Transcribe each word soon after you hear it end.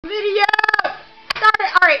Video! Stop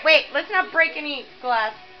it! Alright, wait, let's not break any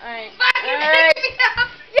glass. Alright. Alright.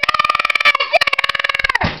 Yeah!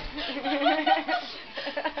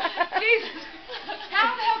 Jesus.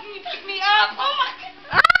 How the hell can you pick me up? Oh my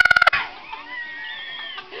god.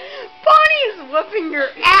 Bonnie's whooping your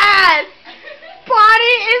ass!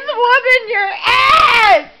 Bonnie is whooping your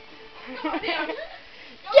ass!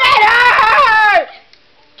 Get her!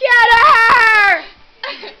 Get her!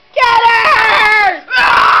 Get her!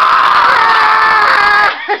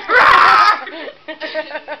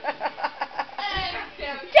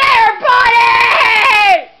 Get her,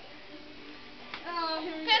 Bonnie!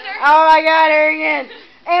 Oh, I got her again.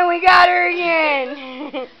 And we got her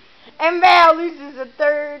again. And Val loses a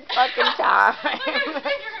third fucking time.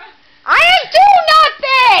 I didn't do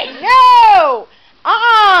nothing! No!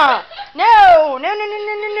 No! No!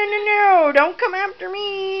 Don't come after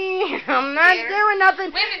me. I'm not doing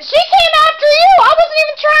nothing. She came after you! I wasn't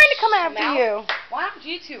even trying to come after you. Why don't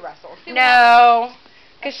you two wrestle? No.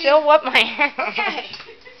 Because she'll whoop my ass. Okay.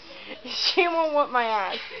 She won't whoop my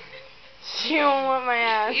ass. She won't whoop my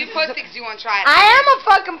ass. You pussy because you want to try it. I am a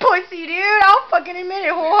fucking pussy, dude. I'll fucking admit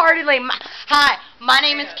it wholeheartedly. Hi, my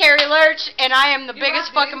name is Carrie Lurch, and I am the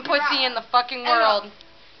biggest fucking pussy in the fucking world.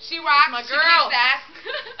 She rocks. My She girl. kicks ass.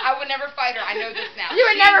 I would never fight her. I know this now. You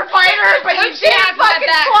would never fight her?